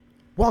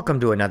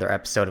Welcome to another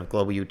episode of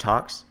Global U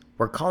Talks,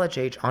 where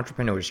college-age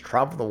entrepreneurs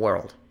travel the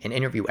world and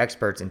interview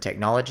experts in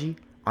technology,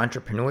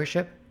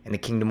 entrepreneurship, and the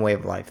kingdom way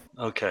of life.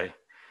 Okay,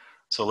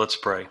 so let's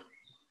pray.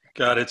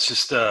 God, it's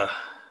just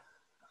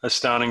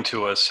astounding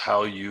to us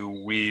how you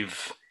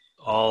weave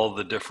all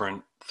the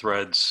different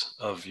threads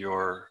of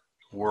your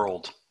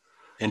world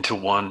into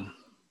one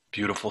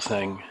beautiful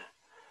thing.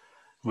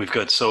 We've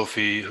got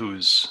Sophie,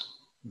 who's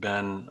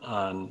been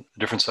on a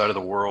different side of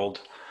the world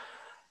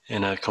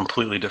in a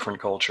completely different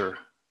culture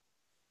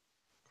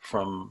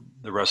from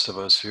the rest of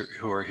us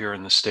who are here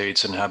in the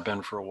States and have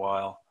been for a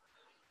while.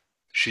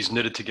 She's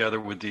knitted together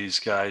with these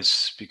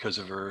guys because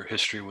of her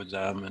history with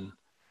them, and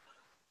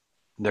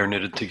they're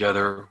knitted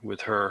together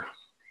with her.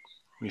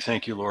 We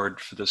thank you,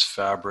 Lord, for this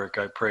fabric.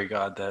 I pray,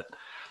 God, that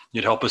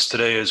you'd help us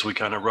today as we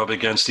kind of rub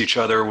against each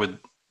other with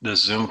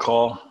this Zoom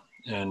call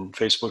and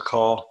Facebook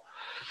call.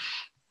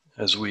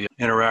 As we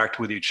interact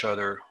with each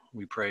other,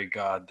 we pray,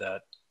 God,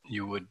 that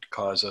you would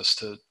cause us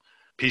to,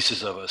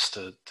 pieces of us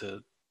to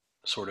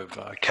sort of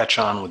catch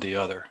on with the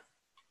other.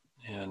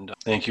 And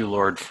thank you,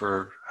 Lord,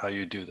 for how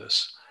you do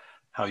this,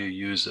 how you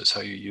use this, how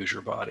you use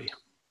your body.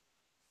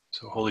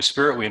 So Holy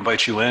Spirit, we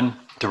invite you in,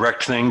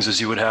 direct things as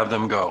you would have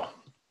them go.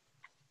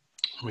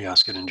 We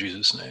ask it in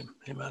Jesus' name.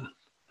 Amen.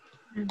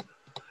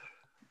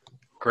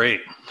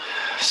 Great.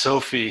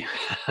 Sophie.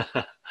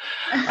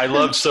 I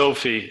love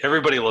Sophie.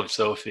 Everybody loves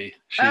Sophie.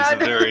 She's a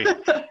very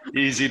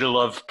easy to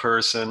love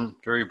person,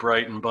 very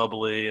bright and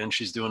bubbly, and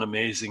she's doing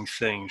amazing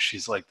things.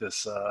 She's like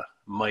this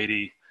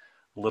mighty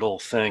little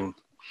thing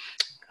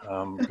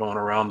going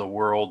around the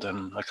world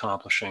and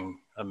accomplishing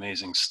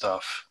amazing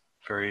stuff.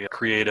 Very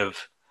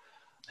creative,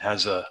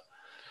 has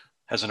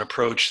an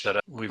approach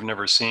that we've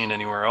never seen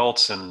anywhere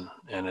else, and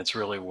it's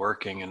really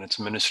working, and it's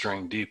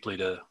ministering deeply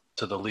to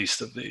the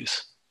least of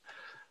these.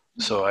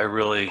 So I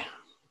really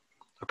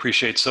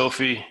appreciate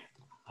Sophie.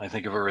 I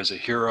think of her as a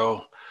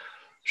hero.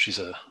 She's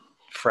a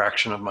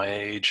fraction of my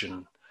age,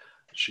 and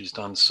she's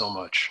done so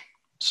much.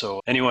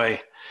 So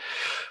anyway,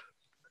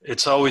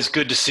 it's always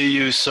good to see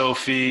you,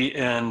 Sophie.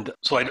 And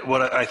so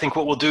I think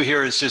what we'll do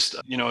here is just,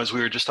 as we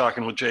were just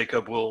talking with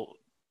Jacob, we'll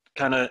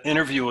kind of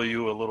interview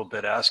you a little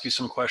bit, ask you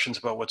some questions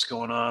about what's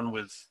going on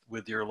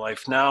with your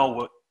life now,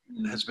 what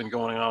has been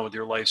going on with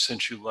your life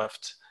since you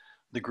left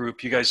the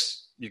group. You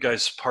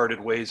guys parted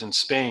ways in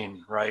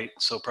Spain, right?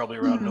 So probably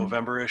around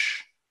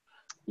November-ish?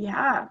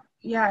 Yeah,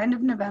 end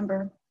of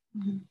November.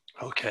 Mm-hmm.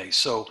 Okay,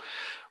 so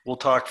we'll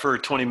talk for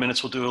 20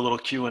 minutes. We'll do a little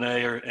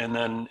Q&A, and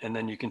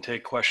then you can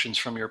take questions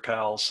from your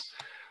pals,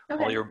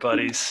 Okay. all your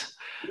buddies.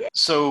 Yeah.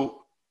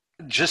 So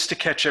just to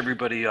catch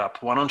everybody up,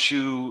 why don't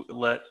you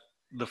let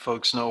the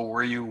folks know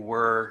where you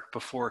were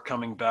before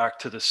coming back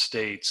to the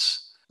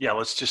States? Yeah,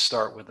 let's just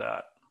start with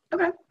that.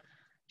 Okay,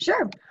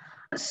 sure.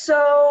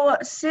 So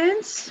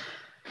since,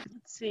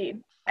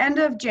 end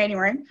of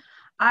January,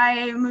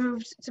 I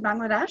moved to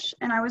Bangladesh,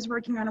 and I was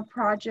working on a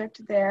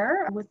project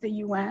there with the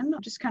UN,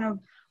 just kind of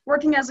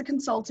working as a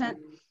consultant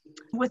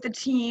with a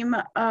team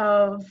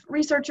of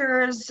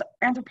researchers,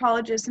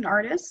 anthropologists, and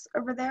artists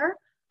over there.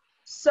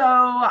 So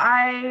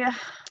I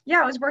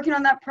was working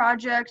on that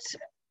project.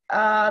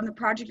 The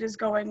project is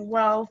going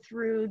well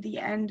through the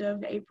end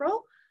of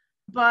April,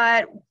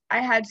 but I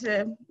had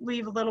to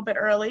leave a little bit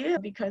early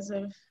because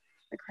of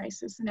the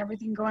crisis and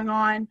everything going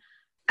on.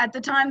 At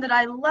the time that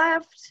I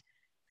left,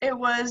 it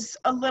was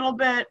a little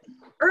bit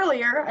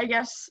earlier, I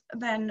guess,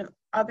 than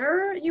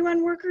other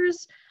UN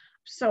workers.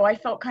 So I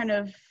felt kind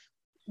of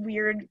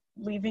weird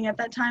leaving at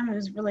that time. It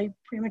was really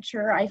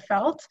premature, I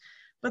felt.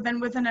 But then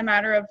within a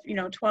matter of,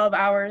 12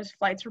 hours,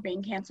 flights were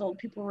being canceled.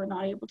 People were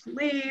not able to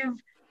leave.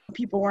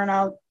 People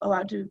weren't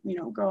allowed to,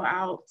 go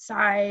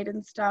outside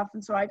and stuff.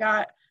 And so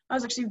I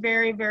was actually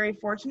very, very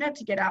fortunate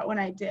to get out when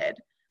I did.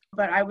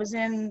 But I was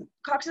in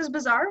Cox's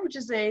Bazar, which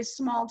is a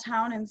small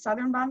town in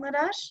southern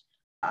Bangladesh,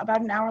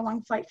 about an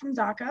hour-long flight from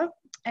Dhaka.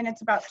 And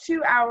it's about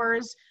 2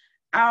 hours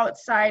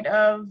outside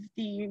of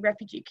the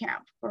refugee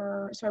camp.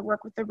 So I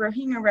work with the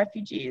Rohingya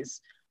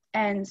refugees.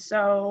 And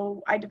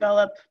so I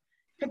develop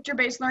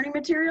picture-based learning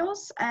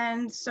materials.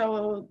 And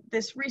so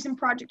this recent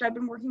project I've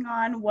been working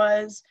on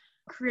was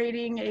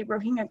creating a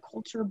Rohingya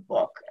culture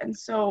book. And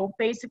so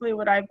basically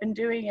what I've been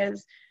doing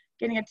is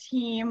getting a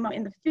team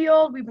in the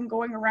field. We've been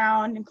going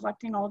around and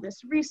collecting all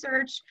this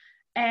research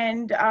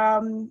and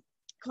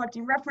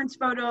collecting reference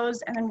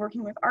photos, and then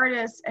working with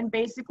artists and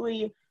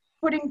basically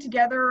putting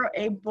together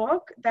a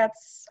book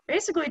that's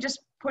basically just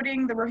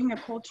putting the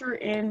Rohingya culture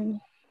in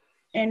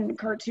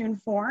cartoon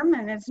form.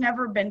 And it's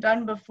never been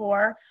done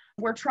before.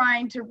 We're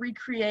trying to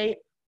recreate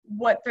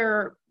what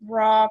their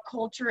raw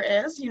culture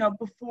is,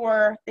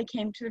 before they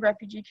came to the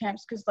refugee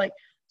camps, because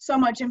so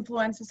much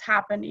influence has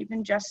happened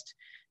even just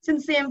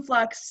since the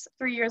influx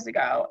 3 years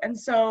ago. And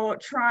so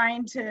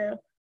trying to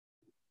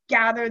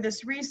gather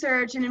this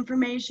research and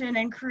information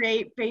and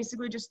create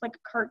basically just like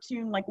a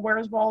cartoon, like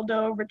Where's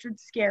Waldo, Richard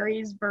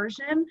Scarry's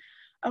version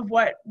of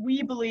what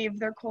we believe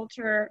their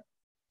culture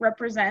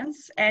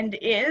represents and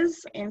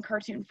is in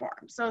cartoon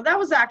form. So that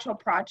was the actual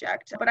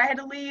project, but I had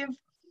to leave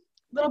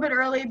a little bit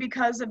early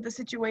because of the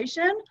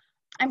situation.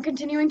 I'm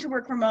continuing to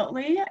work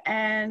remotely,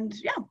 and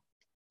yeah.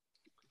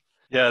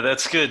 Yeah,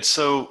 that's good.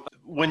 So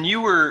when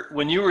you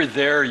were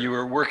there, you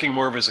were working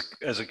more of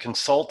as a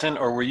consultant,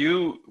 or were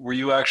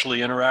you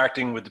actually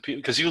interacting with the people?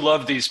 Because you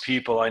love these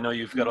people. I know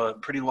you've got a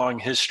pretty long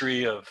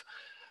history of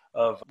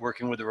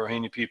working with the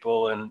Rohingya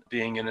people and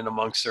being in and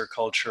amongst their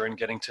culture and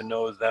getting to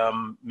know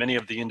them. Many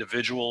of the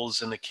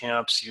individuals in the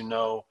camps,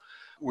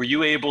 were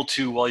you able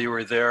to, while you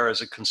were there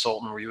as a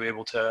consultant, were you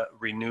able to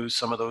renew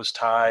some of those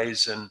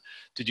ties? And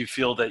did you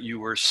feel that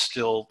you were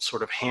still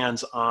sort of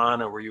hands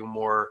on, or were you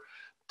more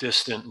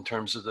distant in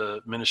terms of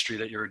the ministry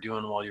that you were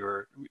doing while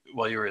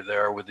you were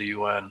there with the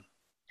UN?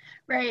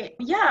 Right.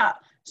 Yeah.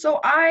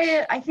 So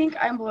I think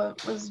I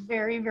was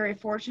very, very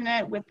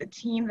fortunate with the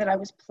team that I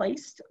was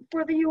placed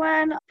for the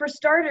UN. For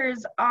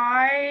starters,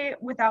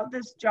 without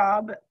this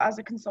job as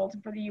a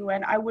consultant for the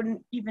UN, I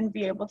wouldn't even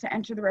be able to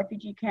enter the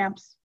refugee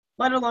camps,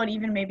 let alone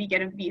even maybe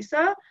get a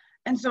visa.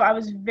 And so I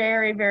was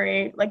very,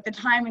 very, like, the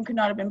timing could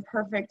not have been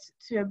perfect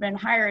to have been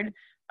hired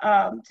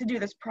to do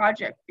this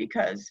project,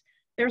 because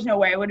there's no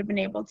way I would have been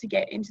able to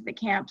get into the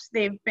camps.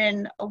 They've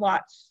been a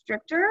lot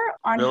stricter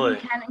on who Really?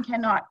 can and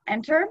cannot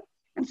enter.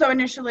 And so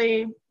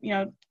initially,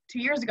 2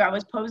 years ago, I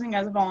was posing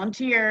as a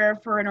volunteer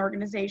for an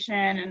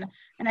organization,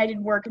 and I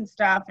did work and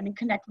stuff and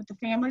connect with the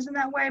families in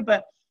that way,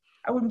 but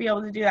I wouldn't be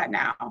able to do that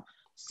now.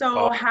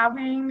 So Oh,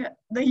 having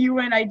the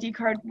UN ID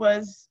card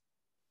was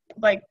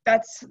like,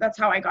 that's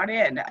how I got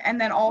in.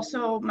 And then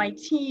also my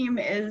team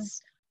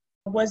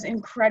was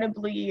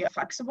incredibly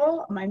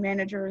flexible. My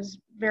manager is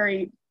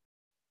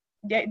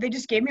they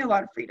just gave me a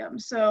lot of freedom.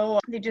 So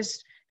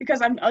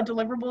because I'm a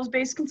deliverables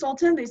based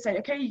consultant, they say,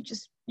 okay, you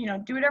just,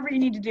 do whatever you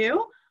need to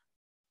do.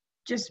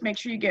 Just make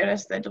sure you get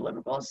us the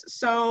deliverables.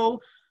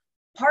 So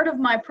part of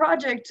my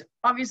project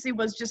obviously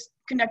was just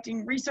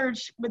conducting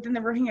research within the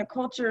Rohingya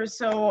culture.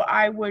 So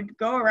I would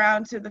go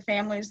around to the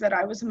families that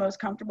I was the most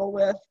comfortable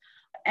with,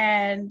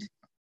 and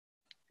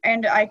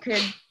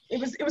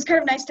it was kind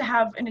of nice to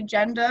have an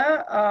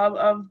agenda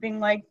of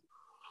being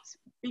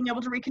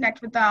able to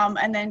reconnect with them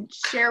and then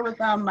share with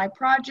them my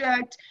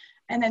project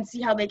and then see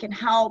how they can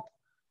help.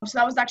 So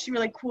that was actually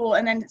really cool.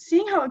 And then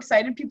seeing how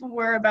excited people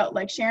were about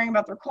like sharing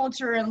about their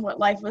culture and what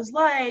life was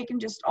like, and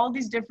just all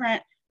these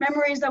different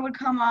memories that would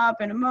come up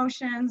and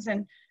emotions.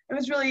 And it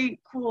was really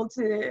cool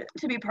to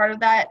be part of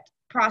that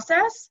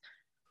process.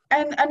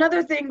 And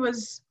another thing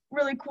was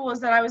really cool is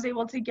that I was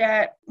able to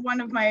get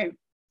one of my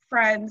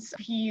friends.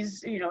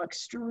 He's,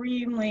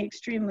 extremely,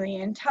 extremely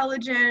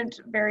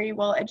intelligent, very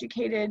well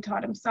educated,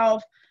 taught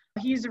himself.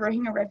 He's a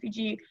Rohingya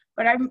refugee,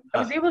 but I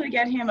was able to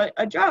get him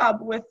a job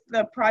with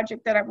the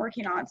project that I'm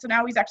working on. So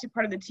now he's actually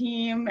part of the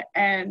team,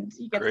 and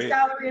he gets a great.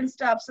 salary and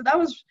stuff. So that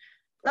was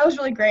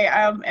really great.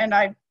 And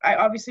I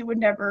obviously would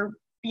never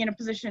be in a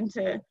position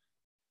to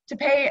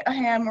pay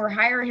him or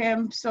hire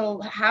him. So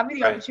having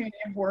the Right. opportunity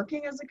of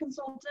working as a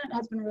consultant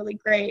has been really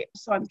great.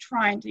 So I'm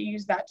trying to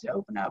use that to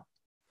open up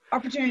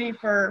opportunity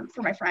for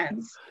my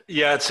friends.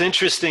 Yeah, it's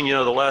interesting.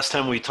 The last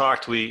time we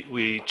talked,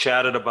 we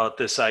chatted about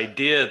this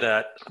idea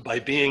that by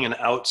being an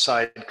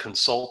outside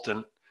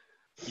consultant,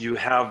 you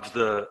have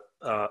the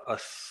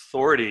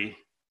authority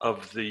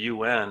of the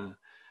UN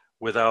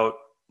without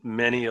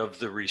many of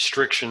the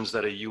restrictions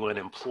that a UN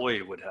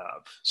employee would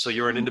have. So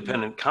you're an Mhm.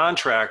 independent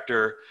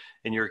contractor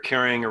and you're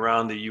carrying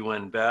around the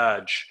UN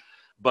badge,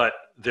 but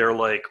they're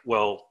like,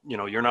 well,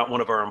 you're not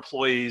one of our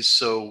employees,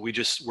 so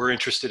we're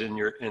interested in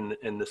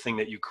in the thing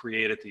that you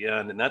create at the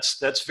end. And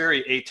that's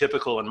very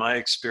atypical in my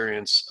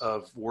experience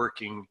of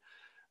working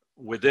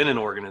within an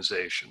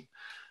organization.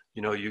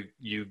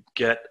 You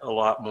get a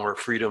lot more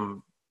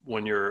freedom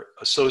when you're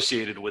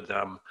associated with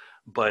them,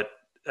 but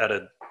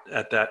at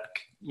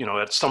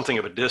something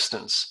of a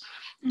distance.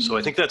 So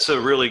I Mhm. think that's a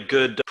really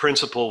good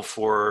principle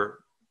for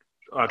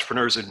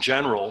entrepreneurs in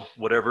general,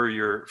 whatever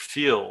your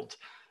field.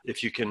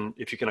 If you can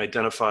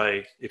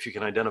identify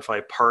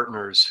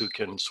partners who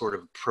can sort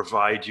of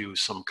provide you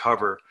some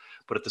cover,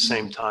 but at the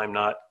same Mhm. time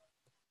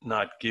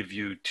not give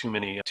you too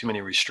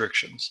many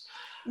restrictions.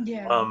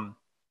 Yeah. Um,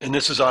 and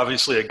this is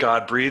obviously a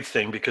God breathed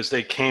thing because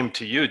they came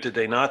to you, did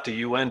they not? The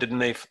UN, didn't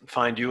they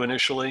find you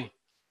initially?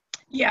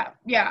 Yeah.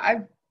 Yeah.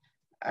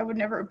 I would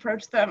never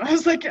approach them. I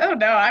was like, oh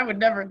no, I would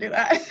never do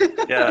that.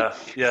 Yeah,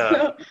 yeah,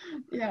 So,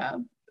 yeah.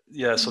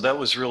 yeah. So that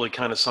was really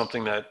kind of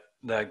something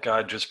that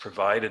God just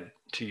provided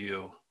to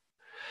you.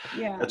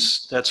 Yeah.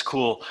 That's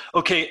cool.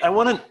 Okay, I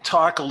want to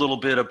talk a little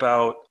bit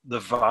about the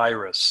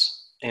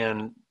virus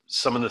and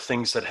some of the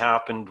things that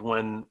happened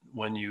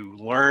when you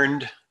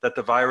learned that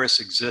the virus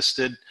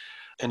existed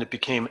and it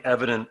became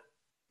evident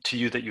to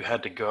you that you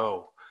had to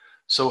go.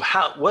 So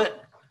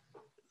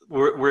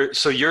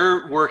so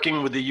you're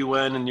working with the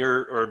UN and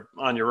or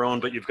on your own,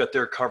 but you've got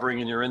their covering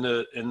and you're in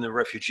the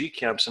refugee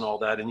camps and all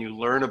that, and you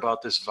learn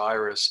about this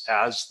virus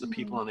as the Mhm.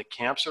 people in the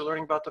camps are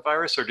learning about the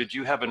virus, or did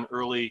you have an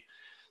early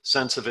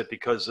sense of it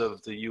because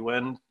of the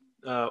UN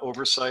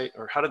oversight,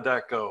 or how did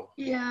that go?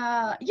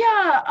 Yeah.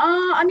 Yeah.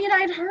 I mean,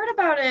 I'd heard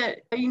about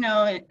it,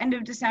 end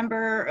of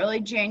December, early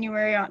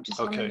January, just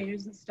on the Okay.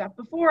 news and stuff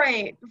before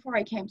I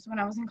came. So when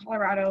I was in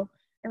Colorado.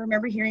 I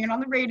remember hearing it on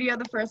the radio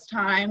the first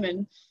time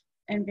and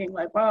being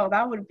like, wow,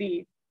 that would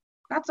be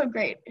not so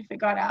great if it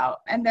got out.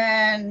 And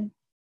then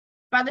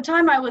by the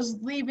time I was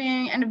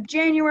leaving, end of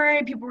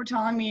January, people were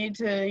telling me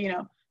to, you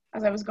know,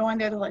 as I was going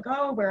there, they're like,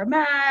 oh, wear a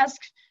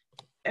mask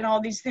and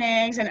all these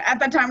things. And at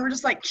that time, we're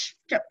just like,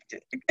 Like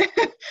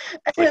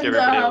and,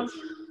 everybody else.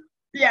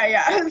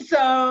 yeah.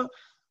 So,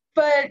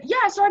 but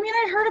yeah, so I mean,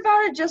 I heard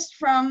about it just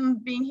from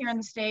being here in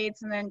the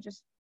States and then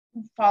just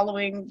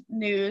following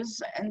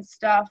news and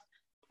stuff.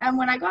 And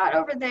when I got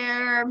over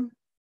there,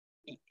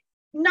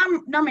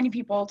 not many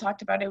people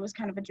talked about it. It was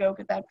kind of a joke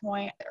at that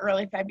point,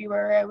 early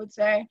February, I would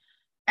say.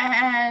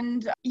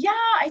 And yeah,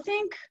 I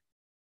think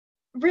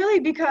really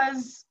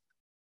because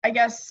I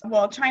guess,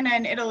 well, China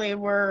and Italy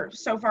were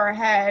so far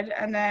ahead,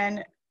 and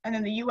then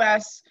the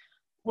US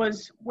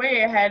was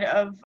way ahead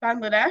of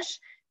Bangladesh.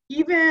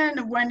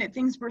 Even when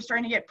things were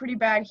starting to get pretty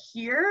bad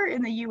here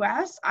in the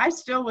US, I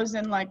still was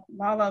in like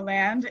La La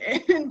Land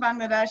in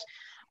Bangladesh.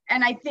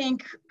 And I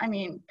think, I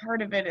mean,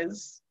 part of it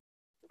is,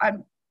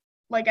 I'm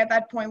like, at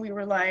that point we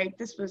were like,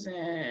 this was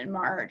in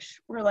March.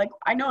 We're like,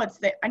 I know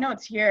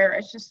it's here.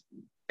 It's just,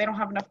 they don't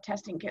have enough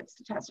testing kits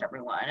to test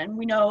everyone. And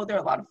we know there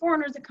are a lot of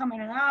foreigners that come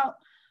in and out.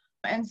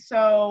 And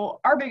so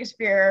our biggest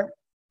fear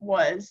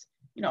was,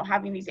 you know,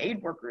 having these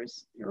aid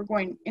workers who are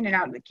going in and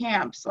out of the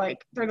camps.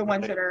 Like, they're the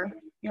ones that are,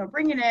 you know,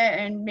 bringing it,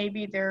 and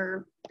maybe they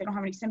don't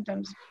have any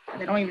symptoms.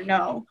 They don't even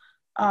know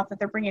that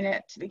they're bringing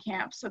it to the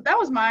camp. So that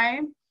was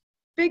my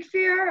big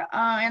fear.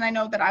 And I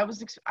know that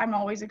I'm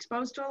always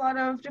exposed to a lot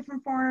of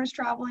different foreigners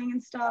traveling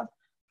and stuff.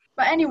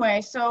 But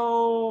anyway,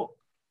 so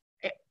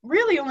it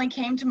really only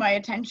came to my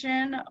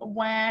attention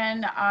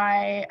when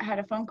I had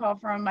a phone call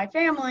from my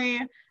family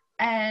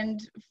and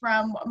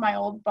from my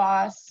old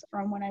boss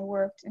from when I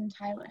worked in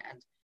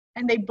Thailand.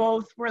 And they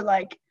both were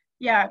like,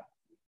 yeah,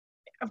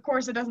 of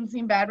course it doesn't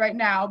seem bad right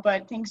now,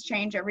 but things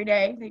change every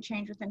day. They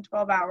change within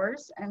 12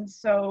 hours. And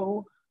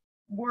so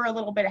we're a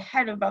little bit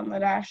ahead of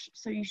Bangladesh,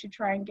 so you should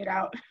try and get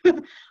out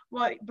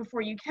well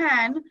before you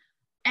can.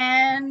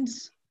 And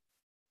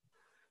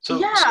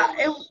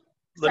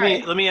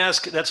let me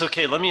ask, that's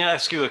okay. Let me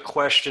ask you a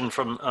question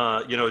from,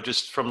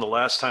 just from the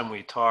last time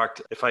we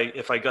talked. If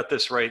I got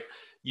this right,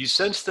 you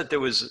sensed that there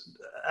was,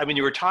 I mean,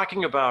 you were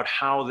talking about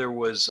how the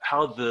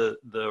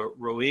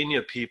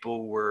Rohingya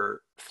people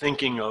were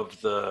thinking of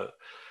the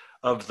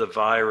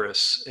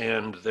virus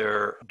and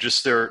their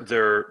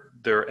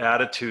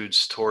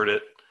attitudes toward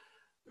it.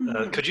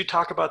 Mm-hmm. Could you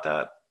talk about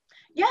that?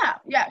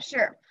 Yeah,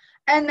 sure.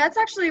 And that's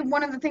actually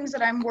one of the things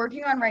that I'm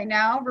working on right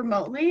now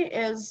remotely,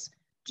 is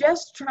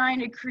just trying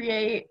to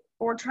create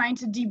or trying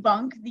to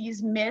debunk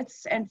these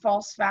myths and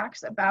false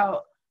facts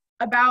about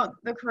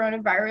the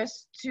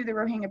coronavirus to the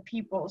Rohingya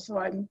people. So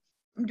I'm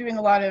doing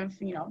a lot of,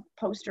 you know,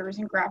 posters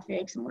and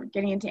graphics, and we're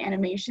getting into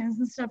animations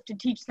and stuff to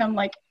teach them,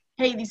 like,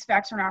 hey, these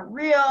facts are not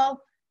real.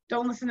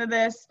 Don't listen to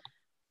this.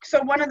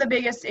 So one of the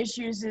biggest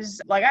issues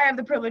is, like, I have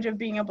the privilege of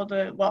being able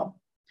to, well,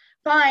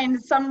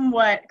 find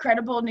somewhat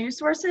credible news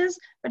sources,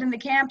 but in the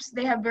camps,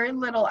 they have very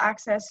little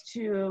access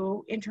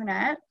to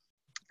internet.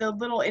 The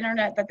little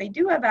internet that they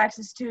do have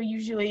access to,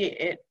 usually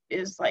it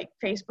is like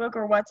Facebook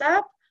or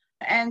WhatsApp.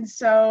 And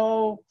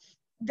so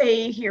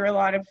they hear a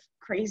lot of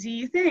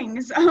crazy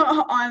things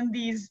on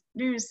these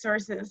news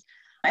sources.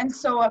 And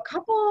so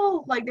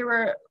there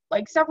were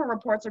like several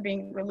reports are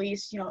being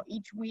released, you know,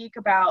 each week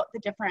about the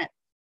different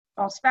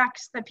false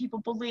facts that people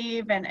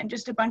believe, and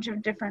just a bunch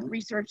of different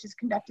research is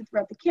conducted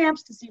throughout the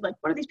camps to see, like,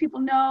 what do these people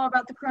know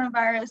about the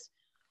coronavirus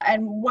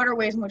and what are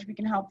ways in which we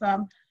can help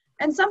them.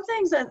 And some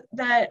things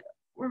that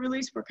were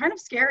released were kind of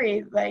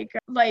scary. Like,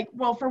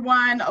 well, for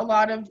one, a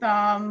lot of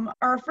them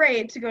are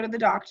afraid to go to the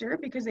doctor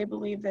because they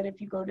believe that if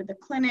you go to the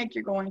clinic,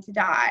 you're going to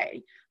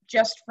die,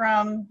 just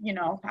from, you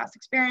know, past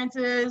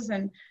experiences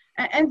and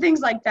things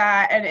like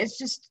that. And it's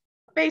just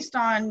based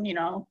on, you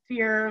know,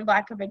 fear,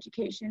 lack of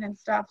education and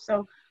stuff.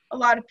 So a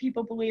lot of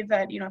people believe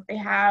that, you know, if they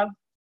have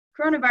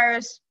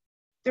coronavirus,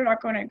 they're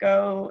not going to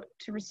go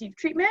to receive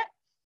treatment.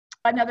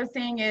 Another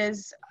thing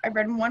is, I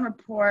read in one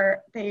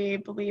report, they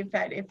believe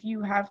that if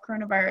you have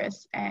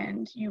coronavirus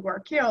and you are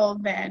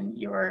killed, then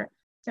your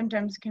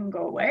symptoms can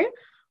go away,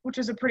 which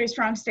is a pretty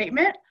strong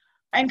statement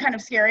and kind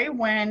of scary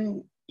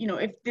when, you know,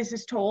 if this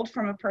is told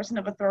from a person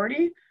of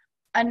authority.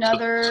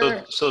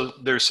 So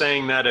they're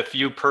saying that if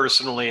you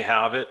personally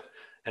have it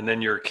and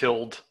then you're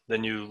killed,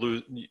 then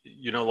you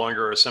no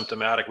longer are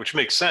symptomatic, which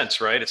makes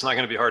sense, right? It's not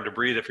going to be hard to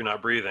breathe if you're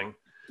not breathing.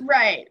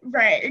 Right,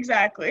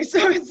 exactly.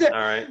 So it's all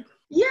right.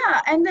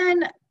 Yeah, and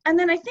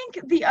then I think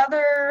the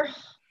other,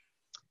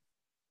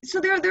 so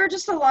there are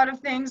just a lot of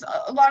things.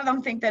 A lot of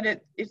them think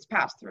that it's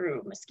passed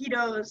through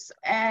mosquitoes,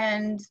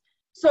 and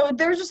so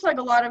there's just like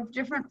a lot of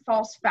different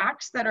false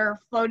facts that are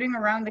floating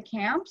around the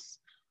camps.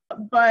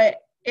 But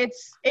it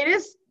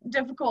is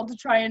difficult to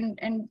try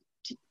and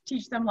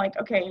teach them, like,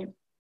 okay,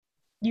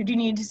 you do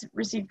need to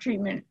receive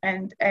treatment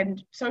and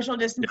social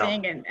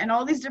distancing and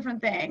all these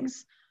different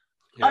things.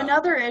 Yeah.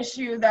 Another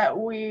issue that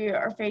we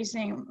are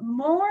facing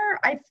more,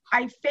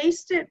 I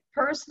faced it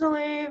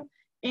personally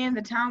in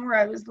the town where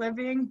I was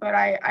living, but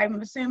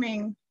I'm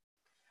assuming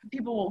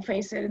people will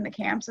face it in the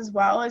camps as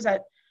well, is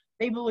that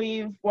they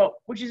believe, well,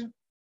 which is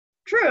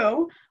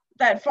true,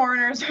 that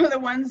foreigners are the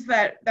ones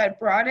that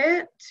brought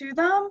it to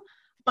them.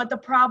 But the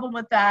problem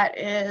with that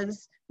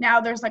is now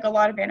there's like a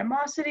lot of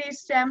animosity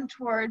stemmed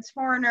towards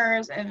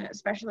foreigners and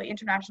especially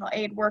international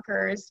aid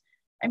workers.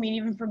 I mean,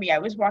 even for me, I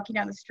was walking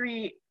down the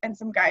street and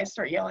some guys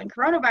start yelling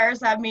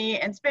coronavirus at me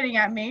and spitting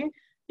at me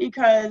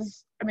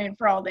because, I mean,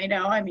 for all they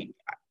know, I mean,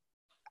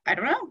 I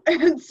don't know.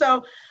 And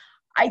so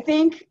I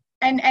think,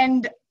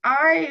 and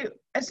I,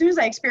 as soon as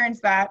I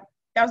experienced that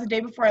was the day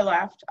before I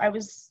left.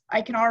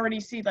 I can already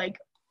see like,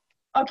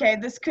 okay,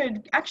 this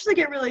could actually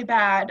get really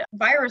bad.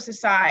 Virus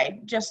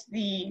aside, just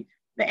the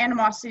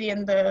animosity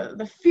and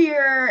the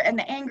fear and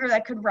the anger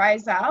that could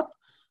rise up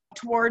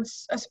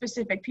towards a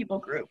specific people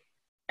group.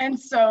 And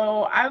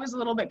so I was a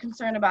little bit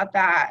concerned about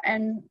that.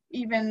 And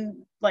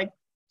even like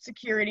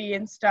security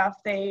and stuff,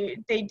 they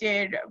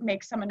did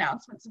make some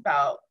announcements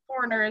about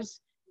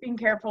foreigners being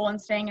careful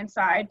and staying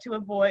inside to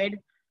avoid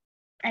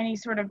any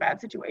sort of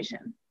bad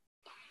situation.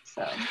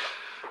 So.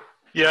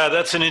 Yeah,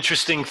 that's an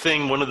interesting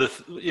thing. One of the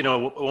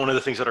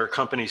things that our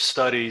company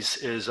studies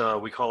is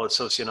we call it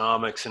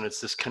socionomics, and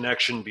it's this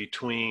connection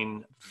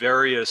between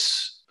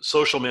various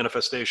social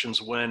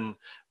manifestations when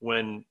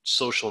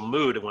social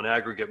mood and when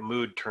aggregate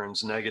mood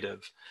turns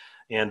negative.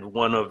 And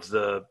one of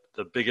the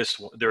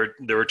biggest, there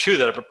are two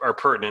that are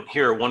pertinent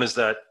here. One is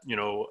that,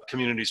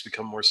 communities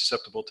become more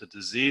susceptible to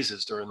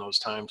diseases during those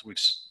times. It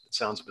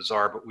sounds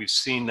bizarre, but we've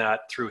seen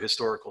that through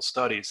historical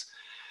studies.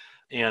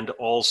 And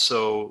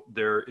also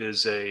there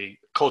is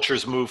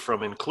cultures move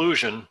from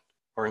inclusion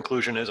or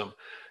inclusionism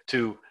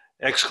to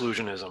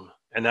exclusionism.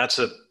 And that's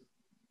a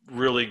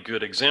really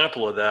good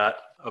example of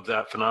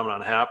that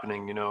phenomenon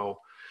happening,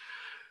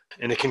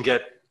 and it can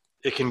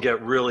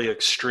get really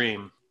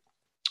extreme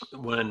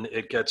when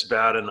it gets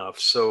bad enough.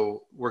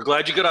 So we're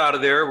glad you got out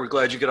of there. We're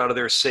glad you got out of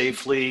there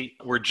safely.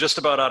 We're just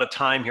about out of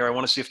time here. I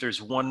want to see if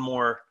there's one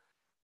more.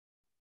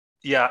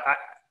 Yeah,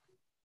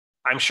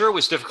 I'm sure it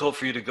was difficult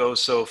for you to go,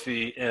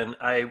 Sophie, and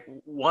I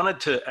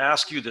wanted to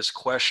ask you this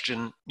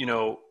question,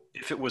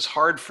 if it was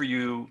hard for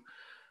you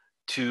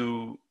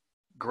to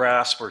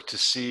grasp or to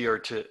see or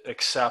to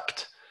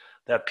accept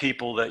that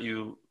people that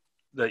you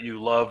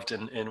loved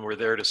and were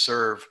there to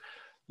serve,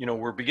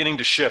 were beginning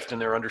to shift in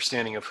their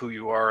understanding of who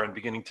you are and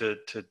beginning to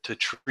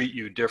treat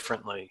you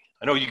differently.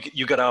 I know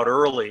you got out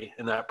early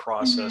in that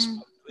process.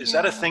 Mm-hmm. Is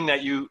that a thing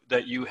that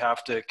you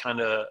have to kind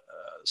of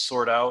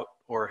sort out,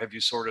 or have you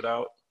sorted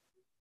out?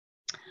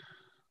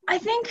 I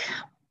think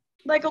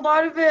like a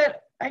lot of it,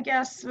 I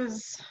guess,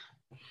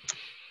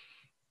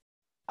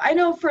 I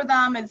know for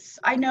them,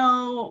 I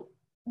know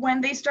when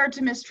they start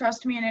to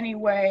mistrust me in any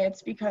way,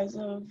 it's because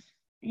of,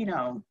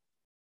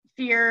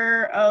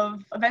 fear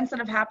of events that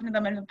have happened to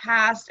them in the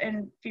past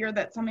and fear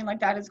that something like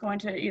that is going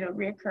to,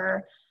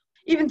 reoccur.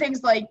 Even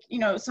things like,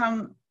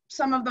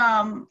 some of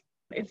them,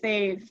 if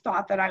they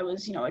thought that I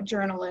was, a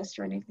journalist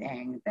or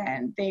anything,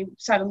 then they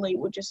suddenly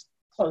would just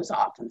close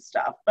off and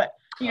stuff. But,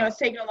 it's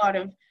taken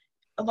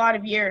a lot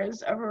of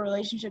years of a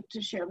relationship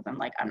to share with them,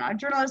 like, I'm not a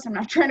journalist, I'm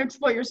not trying to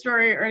exploit your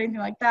story or anything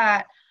like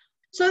that.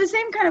 So the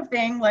same kind of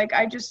thing, like,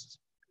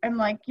 I'm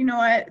like, you know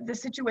what, the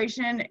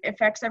situation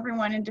affects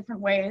everyone in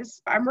different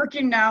ways. I'm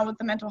working now with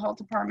the mental health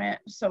department,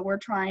 so we're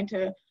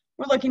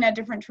looking at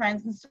different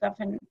trends and stuff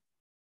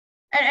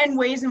and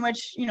ways in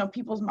which,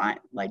 people's mind,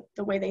 like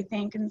the way they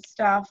think and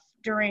stuff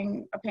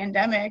during a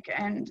pandemic.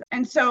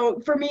 And so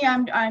for me,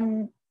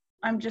 I'm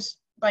just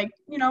like,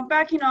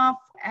 backing off,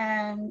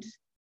 and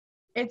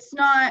it's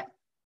not,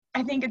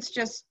 I think it's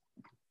just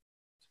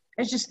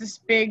this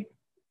big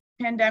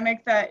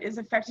pandemic that is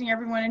affecting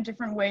everyone in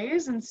different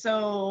ways. And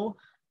so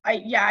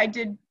I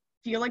did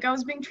feel like I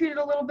was being treated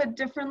a little bit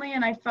differently.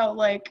 And I felt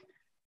like,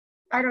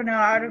 I don't know,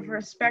 out of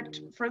respect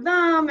for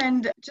them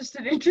and just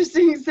an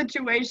interesting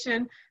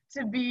situation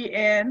to be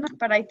in.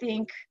 But I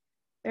think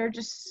there are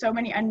just so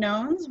many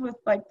unknowns with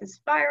like this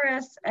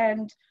virus.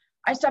 And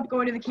I stopped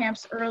going to the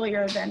camps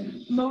earlier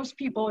than most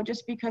people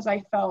just because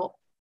I felt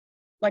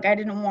like I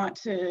didn't want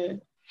to,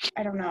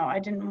 I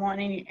didn't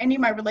want any of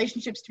my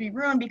relationships to be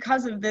ruined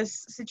because of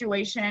this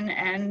situation.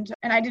 And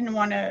I didn't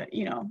want to,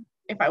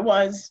 if I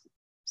was,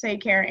 say,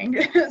 carrying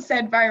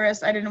said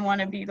virus, I didn't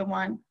want to be the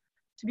one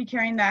to be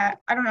carrying that.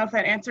 I don't know if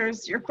that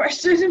answers your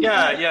question.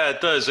 Yeah,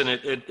 it does. And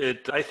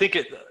I think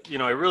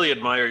I really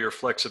admire your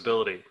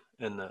flexibility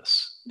in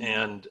this.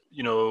 And,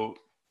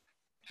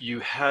 you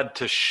had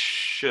to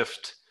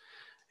shift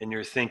in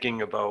your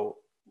thinking about,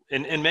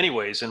 in many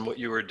ways, in what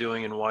you were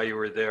doing and why you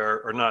were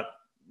there, or not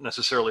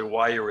necessarily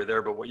why you were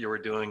there, but what you were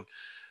doing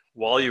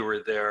while you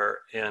were there,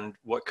 and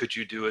what could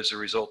you do as a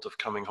result of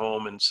coming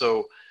home. And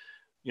so,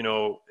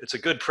 it's a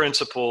good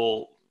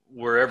principle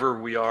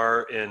wherever we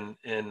are in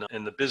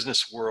the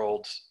business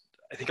world.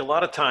 I think a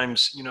lot of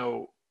times,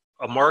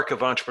 a mark of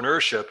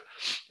entrepreneurship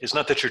is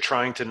not that you're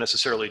trying to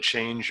necessarily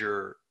change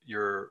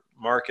your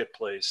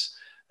marketplace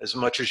as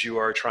much as you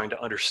are trying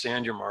to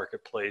understand your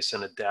marketplace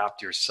and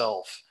adapt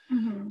yourself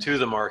to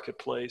the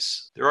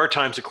marketplace. There are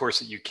times, of course,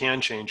 that you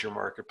can change your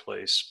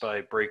marketplace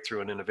by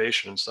breakthrough and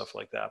innovation and stuff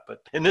like that.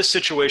 But in this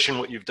situation,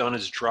 what you've done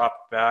is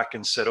dropped back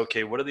and said,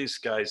 okay, what do these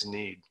guys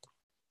need?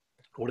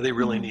 What do they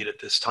really need at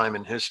this time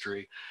in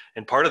history?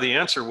 And part of the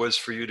answer was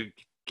for you to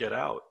get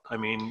out. I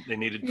mean, they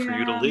needed for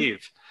you to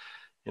leave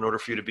in order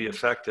for you to be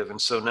effective.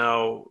 And so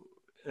now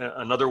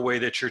another way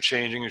that you're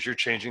changing is you're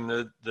changing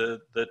the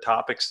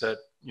topics that,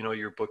 you know,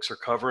 your books are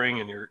covering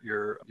and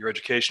your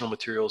educational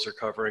materials are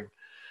covering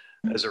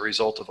as a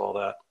result of all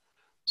that.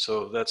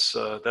 So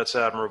that's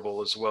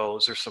admirable as well.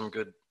 Is there some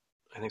good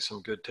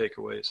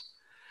takeaways?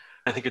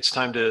 I think it's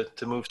time to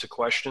move to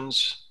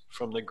questions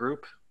from the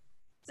group.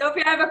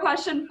 Sophie, I have a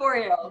question for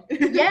you.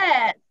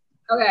 Yeah.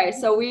 Okay,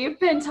 so we've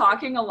been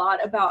talking a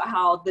lot about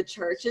how the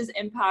church is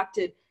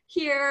impacted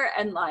here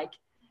and like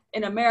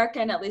in America,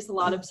 and at least a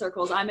lot of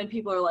circles I'm in,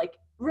 people are like,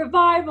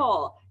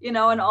 revival, you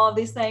know, and all of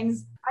these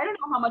things. I don't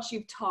know how much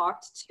you've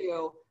talked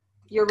to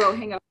your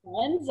Rohingya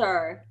friends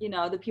or, you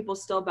know, the people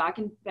still back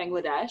in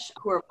Bangladesh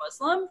who are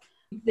Muslim.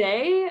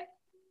 Do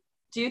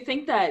you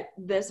think that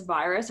this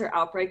virus or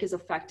outbreak is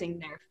affecting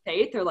their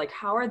faith, or like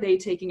how are they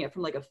taking it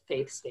from like a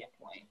faith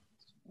standpoint?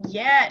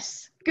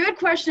 Yes, good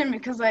question,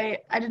 because I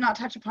did not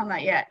touch upon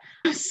that yet.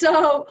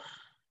 So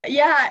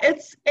yeah,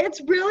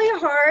 it's really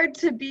hard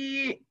to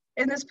be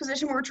in this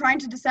position where we're trying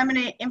to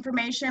disseminate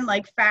information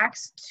like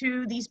facts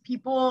to these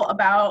people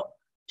about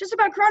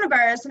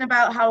coronavirus and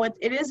about how it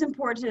is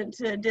important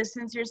to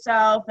distance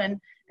yourself and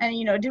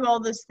you know, do all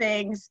those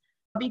things,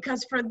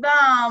 because for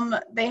them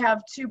they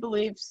have two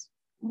beliefs.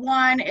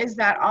 One is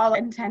that Allah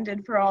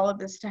intended for all of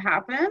this to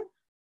happen,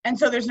 and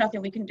so there's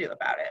nothing we can do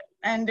about it,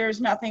 and there's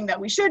nothing that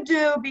we should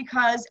do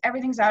because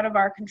everything's out of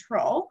our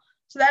control.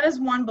 So that is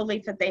one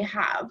belief that they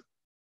have.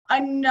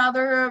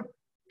 Another,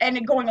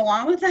 and going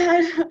along with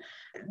that,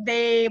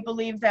 they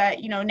believe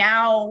that, you know,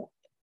 now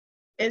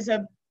is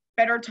a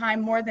better time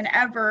more than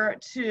ever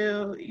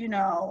to, you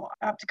know,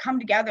 to come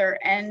together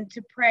and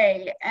to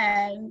pray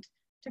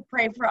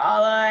for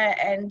Allah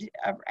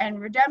and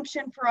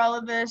redemption for all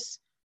of this.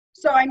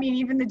 So, I mean,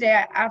 even the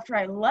day after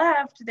I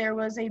left, there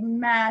was a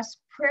mass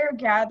prayer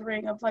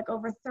gathering of like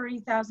over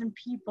 30,000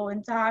 people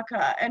in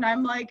Dhaka. And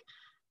I'm like,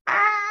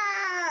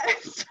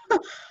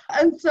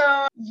 and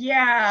so,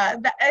 yeah,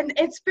 and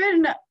it's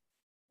been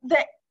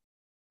that,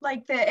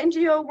 like the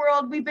NGO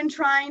world, we've been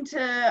trying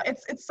to,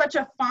 it's such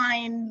a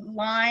fine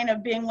line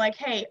of being like,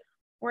 hey,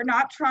 we're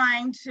not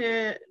trying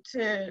to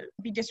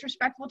be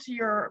disrespectful to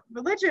your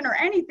religion or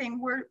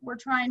anything. We're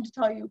trying to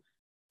tell you,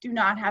 do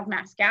not have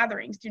mass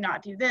gatherings, do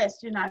not do this,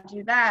 do not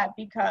do that,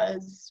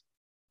 because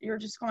you're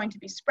just going to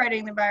be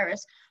spreading the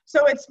virus.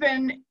 So it's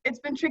been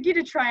tricky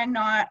to try and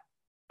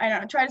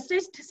try to stay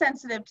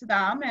sensitive to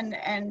them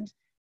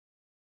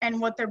and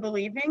what they're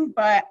believing.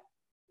 But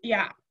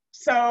yeah,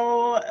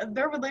 so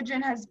their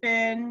religion has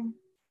been,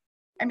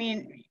 I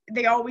mean,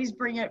 they always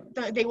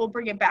they will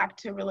bring it back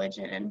to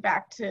religion and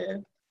back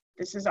to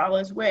this is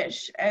Allah's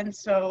wish. And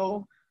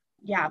so,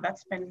 yeah,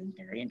 that's been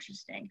very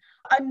interesting.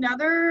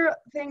 Another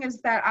thing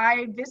is that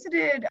I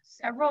visited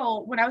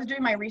when I was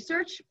doing my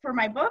research for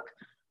my book,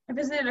 I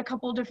visited a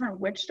couple different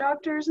witch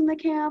doctors in the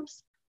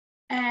camps.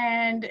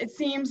 And it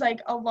seems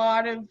like a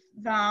lot of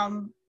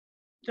them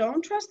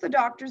don't trust the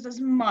doctors as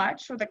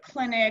much, or the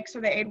clinics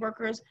or the aid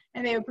workers,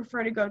 and they would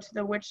prefer to go to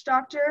the witch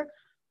doctor,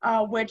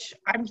 which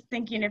I'm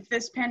thinking if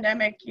this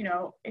pandemic, you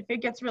know, if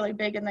it gets really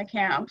big in the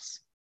camps,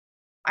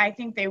 I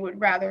think they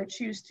would rather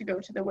choose to go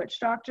to the witch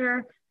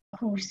doctor,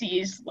 who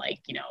sees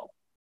like, you know,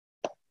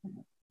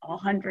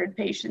 100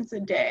 patients a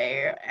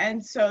day.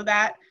 And so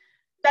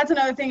that's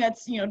another thing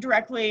that's, you know,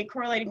 directly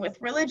correlating with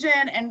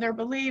religion and their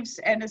beliefs,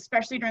 and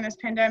especially during this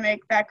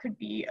pandemic, that could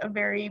be a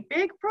very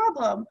big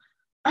problem.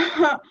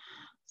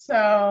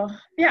 So,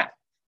 yeah.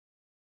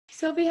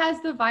 Sophie,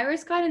 has the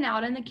virus gotten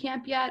out in the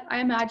camp yet?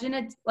 I imagine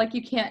it's like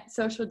you can't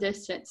social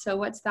distance. So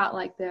what's that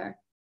like there?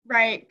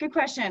 Right. Good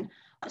question.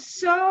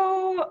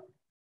 So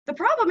the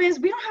problem is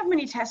we don't have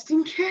many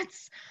testing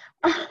kits.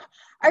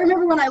 I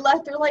remember when I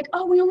left, they're like,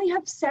 oh, we only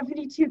have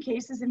 72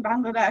 cases in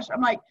Bangladesh.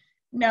 I'm like,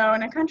 no,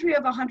 in a country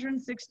of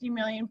 160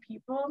 million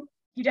people,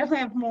 you definitely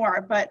have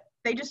more, but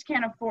they just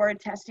can't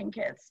afford testing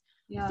kits.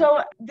 Yeah.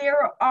 So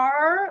there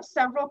are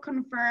several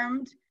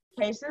confirmed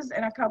cases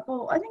and a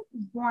couple, I think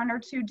 1 or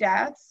 2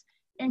 deaths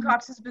in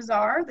Cox's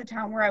Bazar, the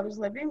town where I was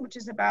living, which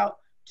is about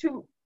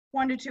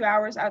 1 to 2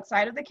 hours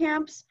outside of the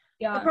camps.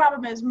 Yeah. The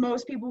problem is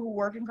most people who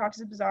work in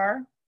Cox's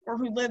Bazar or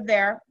who live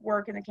there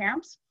work in the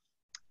camps.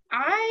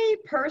 I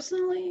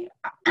personally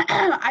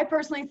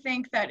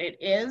think that it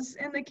is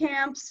in the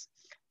camps,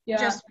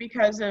 just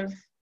because of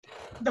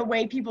the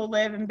way people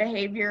live and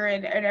behavior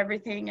and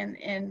everything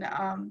in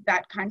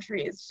that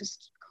country. It's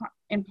just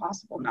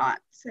impossible not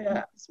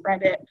to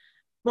spread it.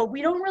 But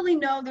we don't really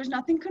know. There's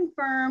nothing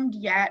confirmed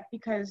yet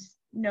because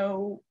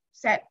no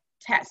set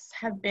tests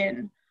have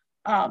been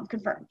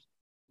confirmed.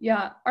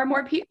 Yeah.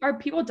 Are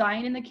people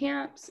dying in the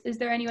camps? Is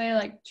there any way to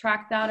like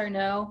track that or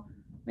know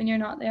when you're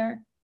not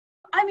there?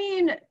 I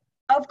mean,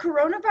 of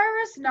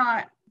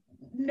coronavirus,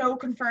 no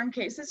confirmed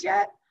cases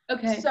yet.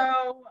 Okay.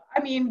 So,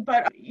 I mean,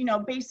 but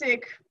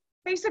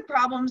basic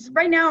problems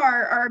right now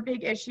are a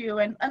big issue,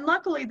 and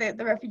luckily the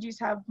refugees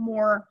have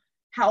more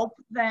help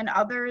than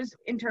others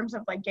in terms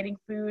of like getting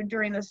food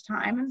during this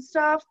time and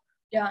stuff.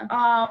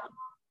 Yeah.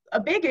 A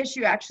big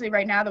issue actually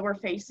right now that we're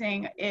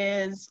facing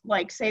is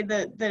like, say,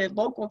 the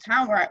local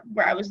town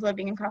where I was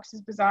living in Cox's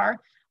Bazar.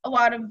 A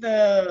lot of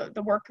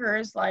the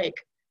workers, like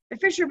the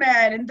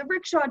fishermen and the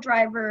rickshaw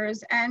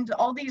drivers and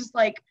all these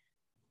like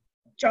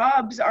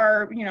jobs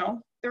are,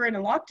 they're in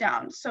a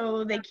lockdown,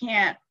 so they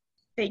can't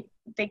eat.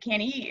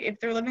 If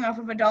they're living off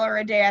of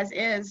 $1 a day as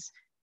is,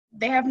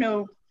 they have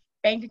no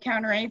bank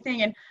account or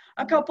anything. And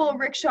a couple of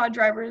rickshaw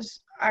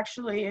drivers,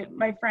 actually,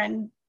 my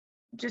friend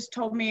just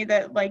told me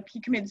that like he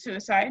committed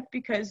suicide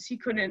because he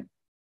couldn't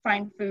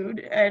find food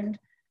and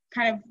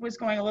kind of was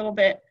going a little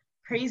bit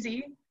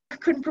crazy,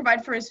 couldn't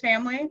provide for his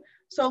family.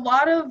 So a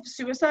lot of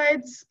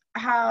suicides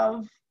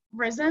have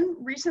risen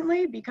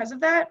recently because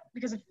of that,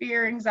 because of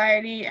fear,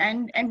 anxiety,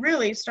 and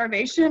really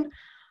starvation.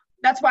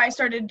 That's why I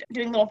started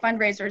doing little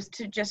fundraisers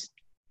to just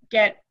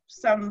get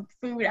some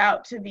food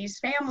out to these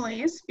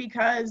families,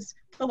 because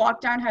the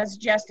lockdown has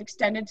just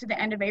extended to the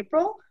end of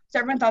April. So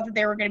everyone thought that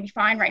they were going to be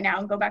fine right now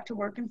and go back to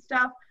work and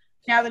stuff.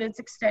 Now that it's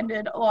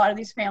extended, a lot of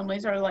these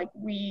families are like,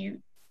 we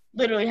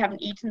literally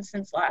haven't eaten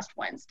since last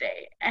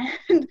Wednesday.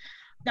 And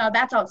now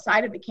that's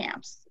outside of the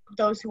camps,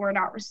 those who are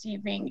not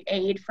receiving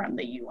aid from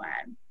the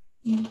UN.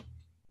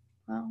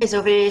 Wow. Hey,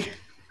 Sophie.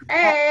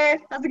 Hey,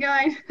 how's it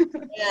going?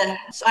 Yeah,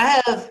 so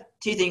I have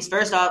two things.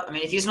 First off, I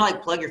mean, if you just want to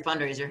like plug your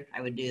fundraiser,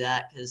 I would do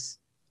that because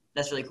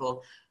that's really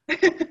cool.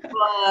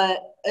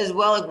 But as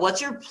well, like,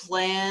 what's your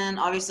plan?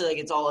 Obviously, like,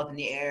 it's all up in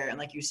the air, and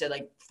like you said,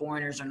 like,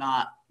 foreigners are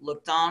not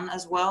looked on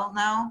as well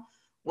now.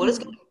 What does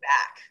going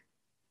back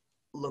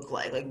look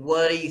like? Like,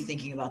 what are you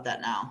thinking about that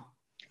now?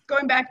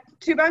 Going back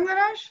to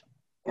Bangladesh?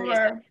 Or is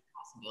that a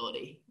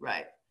possibility?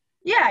 Right.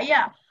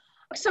 Yeah.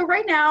 So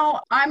right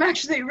now, I'm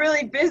actually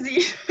really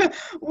busy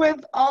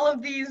with all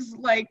of these,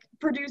 like,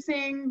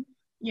 producing,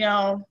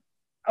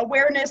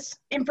 awareness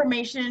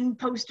information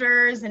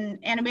posters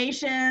and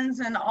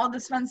animations and all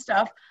this fun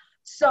stuff.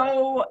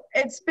 So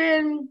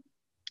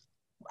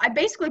I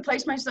basically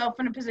placed myself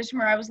in a position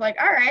where I was like,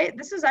 all right,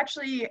 this is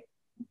actually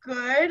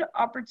good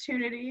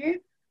opportunity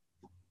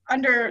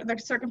under the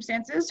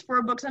circumstances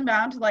for Books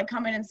Unbound to like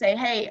come in and say,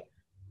 hey,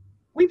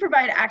 we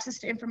provide access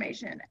to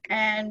information,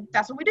 and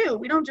that's what we do.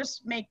 We don't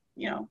just make,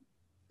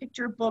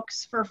 picture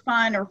books for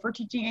fun or for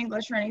teaching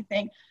English or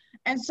anything.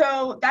 And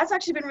so that's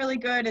actually been really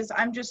good, is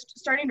I'm just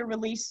starting to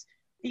release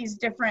these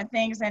different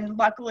things. And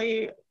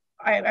luckily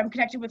I'm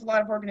connected with a lot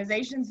of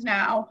organizations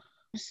now.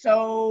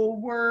 So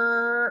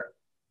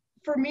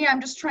for me,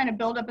 I'm just trying to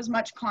build up as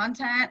much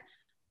content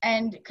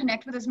and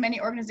connect with as many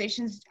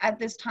organizations at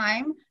this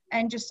time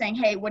and just saying,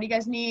 hey, what do you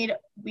guys need?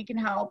 We can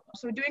help.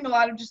 So doing a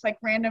lot of just like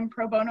random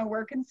pro bono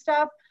work and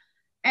stuff.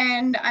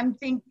 And I'm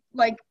thinking,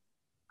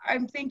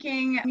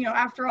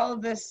 after all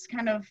of this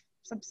kind of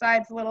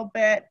subsides a little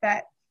bit,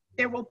 that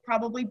there will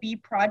probably be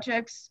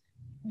projects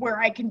where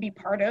I can be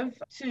part of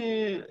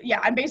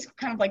I'm basically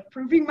kind of like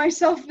proving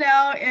myself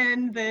now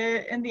in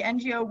the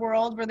NGO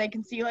world, where they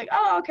can see like,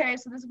 oh, okay,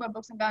 so this is what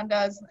Books Unbound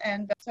does.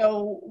 And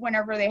so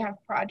whenever they have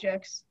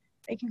projects,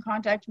 they can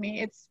contact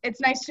me. It's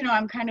nice to know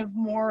I'm kind of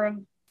more of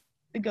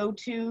the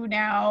go-to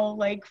now,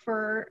 like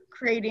for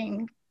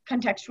creating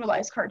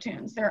contextualized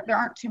cartoons. There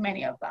aren't too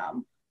many of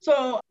them.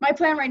 So my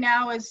plan right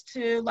now is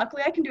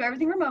luckily I can do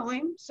everything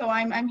remotely. So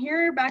I'm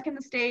here back in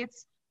the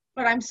States,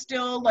 but I'm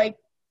still like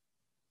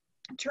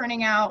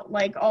churning out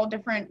like all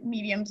different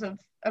mediums of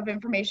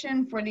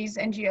information for these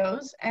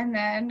NGOs. And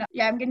then,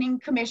 I'm getting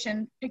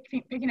commissioned,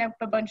 picking up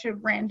a bunch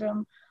of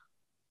random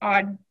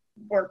odd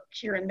work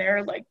here and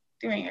there, like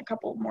doing a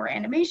couple more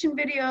animation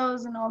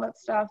videos and all that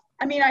stuff.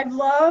 I mean, I'd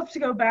love to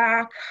go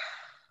back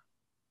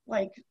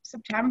like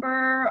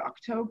September,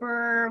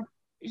 October.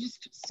 It's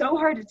just so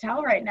hard to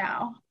tell right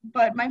now.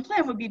 But my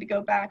plan would be to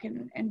go back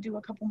and do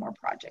a couple more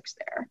projects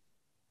there.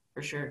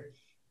 For sure.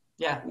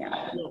 Yeah.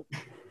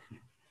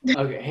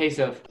 Okay, hey,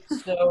 Soph.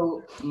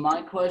 So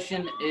my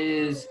question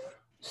is,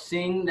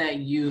 seeing that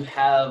you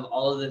have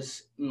all of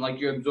this, like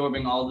you're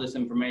absorbing all of this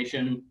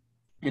information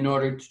in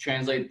order to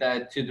translate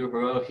that to the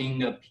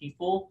Rohingya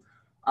people,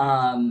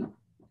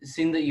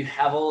 seeing that you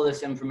have all of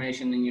this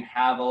information and you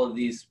have all of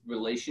these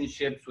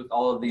relationships with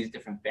all of these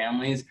different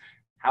families,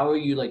 how are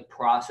you like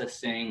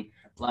processing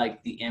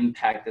like the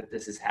impact that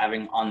this is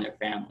having on their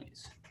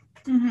families?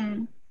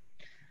 Mm-hmm.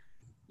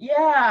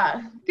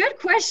 Yeah, good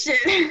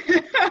question.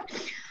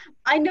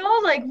 I know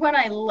like when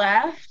I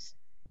left,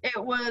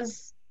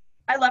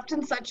 I left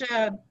in such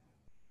a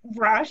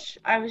rush.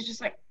 I was just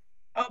like,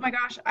 oh my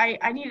gosh,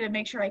 I need to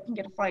make sure I can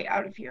get a flight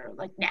out of here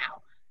like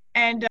now.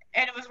 And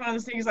it was one of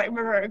those things, like, I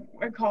remember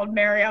I called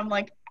Mary. I'm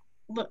like,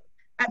 look,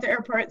 at the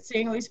airport,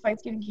 seeing all these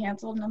flights getting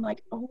canceled, and I'm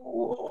like,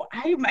 oh,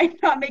 I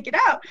might not make it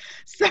out.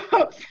 So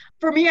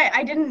for me,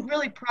 I didn't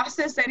really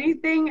process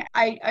anything.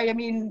 I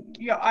mean,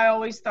 I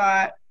always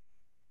thought,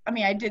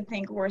 I did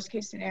think worst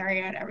case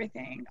scenario and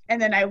everything. And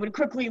then I would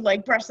quickly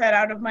like brush that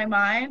out of my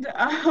mind.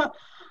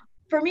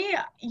 For me,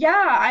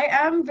 yeah, I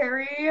am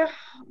very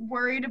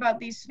worried about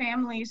these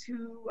families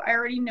who I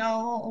already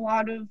know a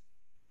lot of,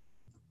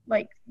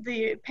 like,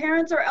 the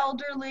parents are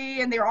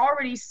elderly and they're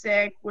already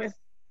sick with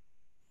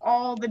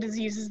all the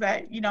diseases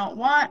that you don't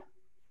want.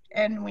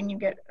 And when you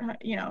get,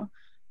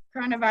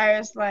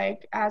 coronavirus,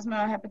 like asthma,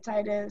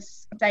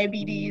 hepatitis,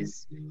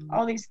 diabetes,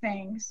 all these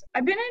things.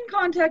 I've been in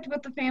contact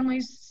with the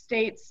family's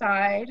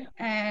stateside,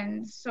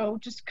 and so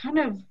just kind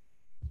of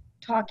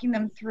talking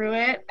them through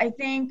it.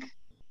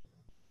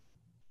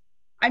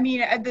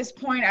 At this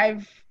point,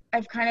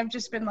 I've kind of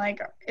just been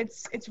like,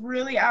 it's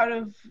really out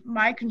of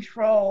my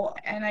control,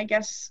 and I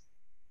guess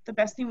the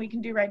best thing we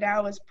can do right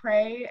now is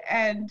pray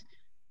and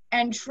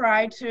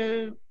try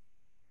to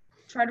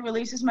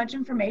release as much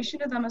information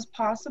to them as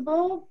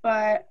possible.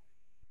 But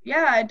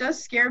yeah, it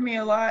does scare me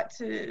a lot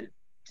to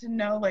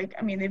know, like,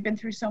 they've been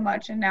through so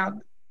much, and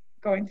now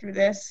going through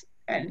this,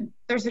 and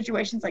their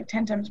situation's like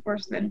 10 times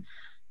worse than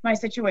my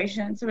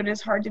situation, so it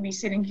is hard to be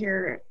sitting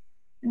here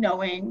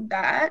knowing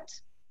that.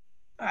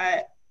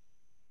 But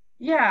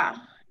yeah,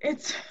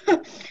 it's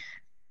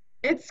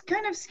it's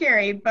kind of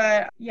scary.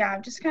 But yeah,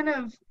 just kind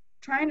of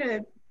trying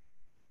to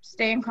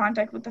stay in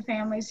contact with the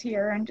families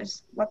here and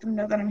just let them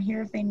know that I'm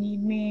here if they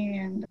need me.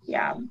 And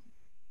yeah.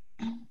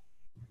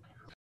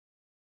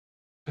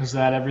 Is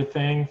that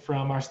everything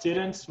from our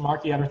students?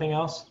 Mark, you have anything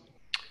else?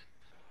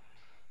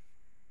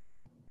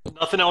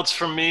 Nothing else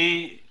from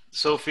me.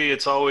 Sophie,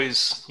 it's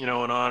always, an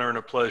honor and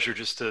a pleasure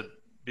just to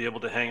be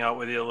able to hang out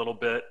with you a little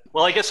bit.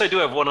 Well, I guess I do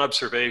have one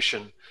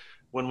observation.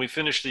 When we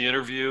finished the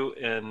interview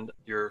and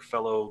your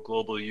fellow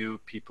Global U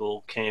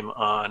people came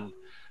on,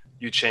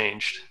 you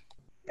changed.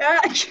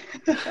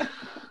 It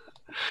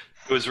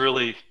was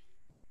really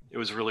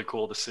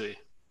cool to see.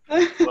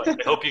 But I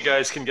hope you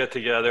guys can get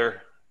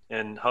together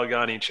and hug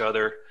on each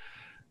other.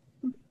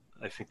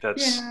 I think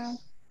that's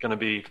going to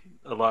be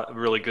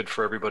really good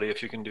for everybody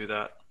if you can do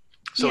that.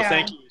 So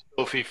Thank you,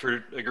 Sophie,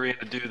 for agreeing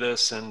to do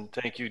this, and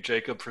thank you,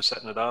 Jacob, for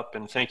setting it up,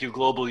 and thank you,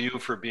 Global U,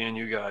 for being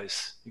you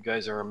guys. You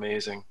guys are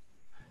amazing.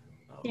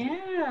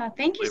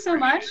 Thank you so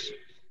much.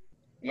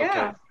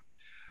 Okay.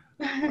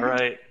 All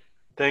right.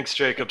 Thanks,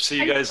 Jacob. See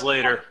you guys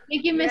later.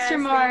 Thank you, Mr.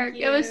 Mark.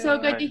 It was so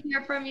good to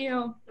hear from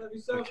you.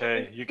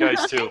 Okay, you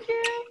guys too. Thank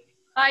you.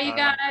 Bye, you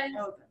guys.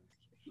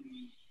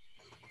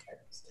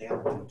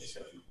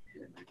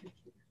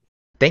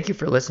 Thank you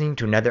for listening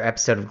to another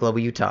episode of Global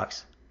U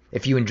Talks.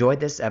 If you enjoyed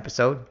this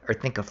episode or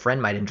think a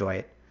friend might enjoy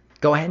it,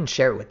 go ahead and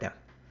share it with them.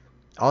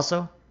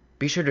 Also,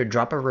 be sure to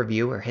drop a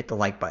review or hit the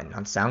like button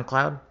on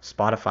SoundCloud,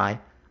 Spotify,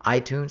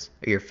 iTunes,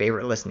 or your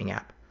favorite listening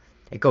app.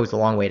 It goes a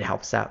long way to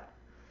help us out.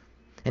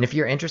 And if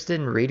you're interested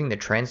in reading the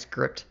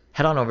transcript,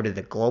 head on over to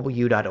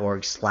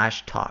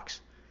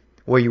theglobalu.org/talks,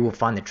 where you will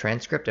find the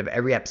transcript of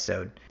every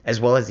episode,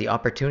 as well as the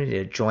opportunity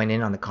to join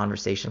in on the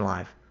conversation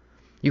live.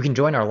 You can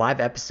join our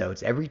live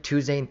episodes every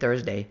Tuesday and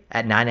Thursday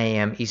at 9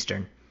 a.m.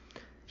 Eastern.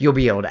 You'll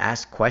be able to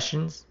ask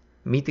questions,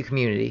 meet the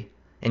community,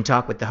 and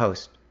talk with the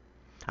host.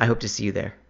 I hope to see you there.